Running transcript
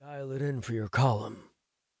dial it in for your column."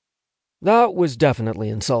 That was definitely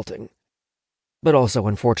insulting, but also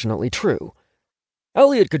unfortunately true.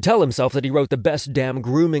 Elliot could tell himself that he wrote the best damn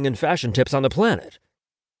grooming and fashion tips on the planet.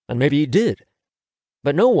 And maybe he did.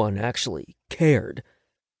 But no one actually cared.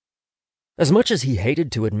 As much as he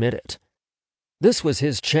hated to admit it, this was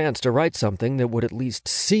his chance to write something that would at least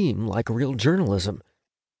seem like real journalism.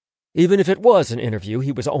 Even if it was an interview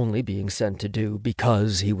he was only being sent to do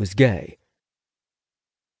because he was gay.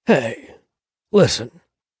 "Hey, listen."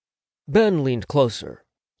 Ben leaned closer,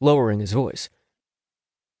 lowering his voice.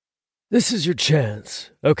 "This is your chance,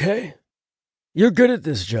 okay? You're good at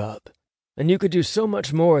this job, and you could do so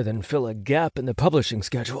much more than fill a gap in the publishing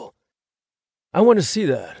schedule. I want to see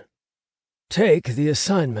that. Take the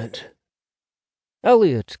assignment."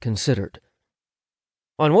 Elliot considered.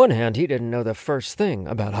 On one hand, he didn't know the first thing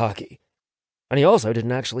about hockey, and he also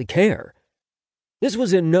didn't actually care. This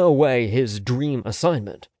was in no way his dream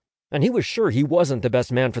assignment, and he was sure he wasn't the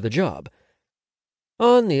best man for the job.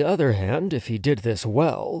 On the other hand, if he did this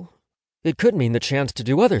well, it could mean the chance to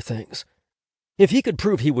do other things. If he could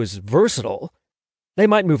prove he was versatile, they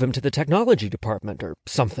might move him to the technology department or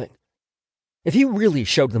something. If he really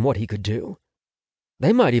showed them what he could do,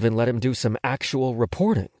 they might even let him do some actual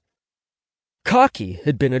reporting. Hockey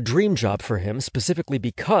had been a dream job for him specifically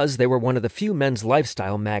because they were one of the few men's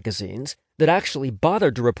lifestyle magazines that actually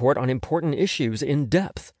bothered to report on important issues in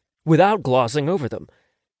depth, without glossing over them.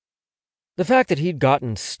 The fact that he'd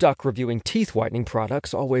gotten stuck reviewing teeth whitening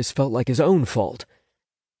products always felt like his own fault.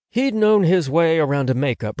 He'd known his way around a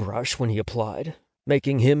makeup brush when he applied,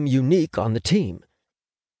 making him unique on the team.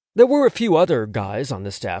 There were a few other guys on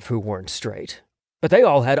the staff who weren't straight, but they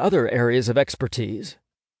all had other areas of expertise,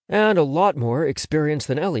 and a lot more experience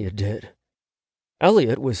than Elliot did.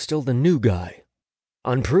 Elliot was still the new guy,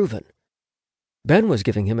 unproven. Ben was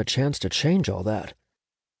giving him a chance to change all that.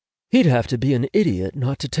 He'd have to be an idiot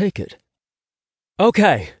not to take it.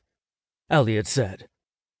 "Okay," Elliot said.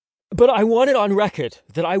 "But I want it on record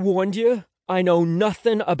that I warned you I know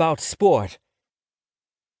nothing about sport."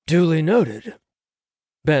 "Duly noted,"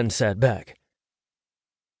 Ben sat back.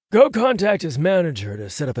 "Go contact his manager to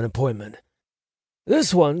set up an appointment.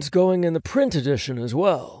 This one's going in the print edition as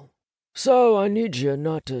well, so I need you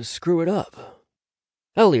not to screw it up."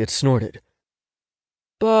 Elliot snorted.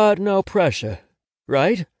 "But no pressure,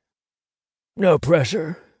 right?" "No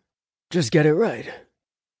pressure. Just get it right."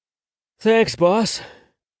 "Thanks, boss,"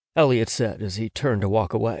 Elliot said as he turned to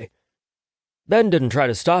walk away. Ben didn't try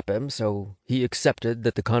to stop him, so he accepted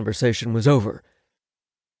that the conversation was over.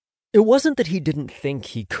 It wasn't that he didn't think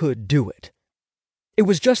he could do it. It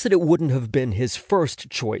was just that it wouldn't have been his first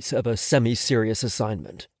choice of a semi-serious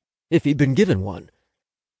assignment, if he'd been given one.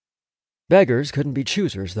 Beggars couldn't be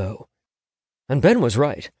choosers, though. And Ben was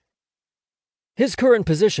right. His current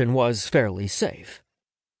position was fairly safe,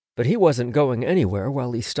 but he wasn't going anywhere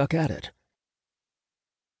while he stuck at it.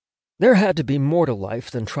 There had to be more to life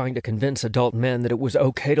than trying to convince adult men that it was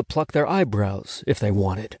okay to pluck their eyebrows if they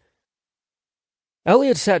wanted.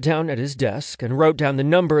 Elliot sat down at his desk and wrote down the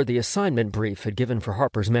number the assignment brief had given for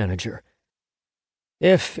Harper's manager.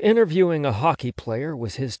 If interviewing a hockey player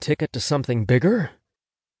was his ticket to something bigger,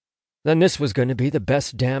 then this was going to be the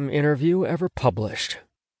best damn interview ever published.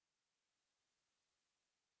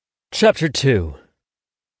 Chapter 2.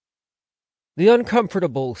 The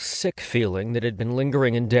uncomfortable, sick feeling that had been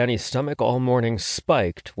lingering in Danny's stomach all morning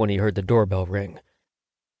spiked when he heard the doorbell ring.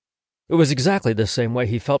 It was exactly the same way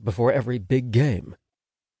he felt before every big game,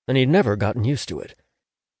 and he'd never gotten used to it.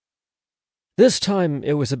 This time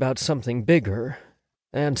it was about something bigger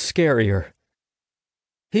and scarier.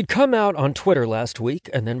 He'd come out on Twitter last week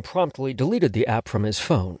and then promptly deleted the app from his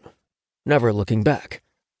phone, never looking back.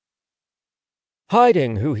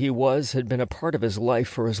 Hiding who he was had been a part of his life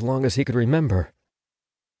for as long as he could remember.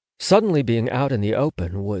 Suddenly being out in the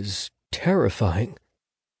open was terrifying.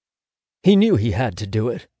 He knew he had to do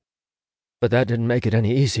it, but that didn't make it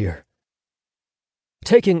any easier.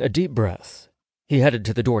 Taking a deep breath, he headed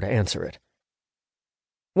to the door to answer it.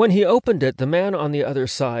 When he opened it, the man on the other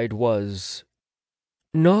side was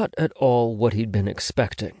not at all what he'd been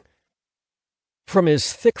expecting. From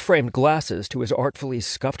his thick-framed glasses to his artfully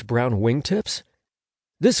scuffed brown wingtips,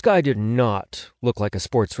 this guy did not look like a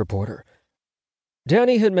sports reporter.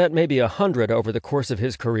 Danny had met maybe 100 over the course of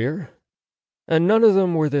his career, and none of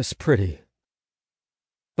them were this pretty.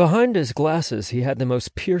 Behind his glasses, he had the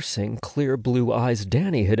most piercing, clear blue eyes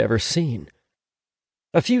Danny had ever seen.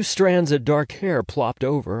 A few strands of dark hair plopped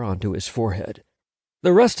over onto his forehead,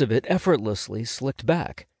 the rest of it effortlessly slicked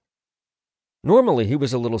back. Normally, he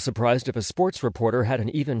was a little surprised if a sports reporter had an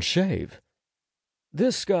even shave.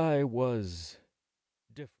 This guy was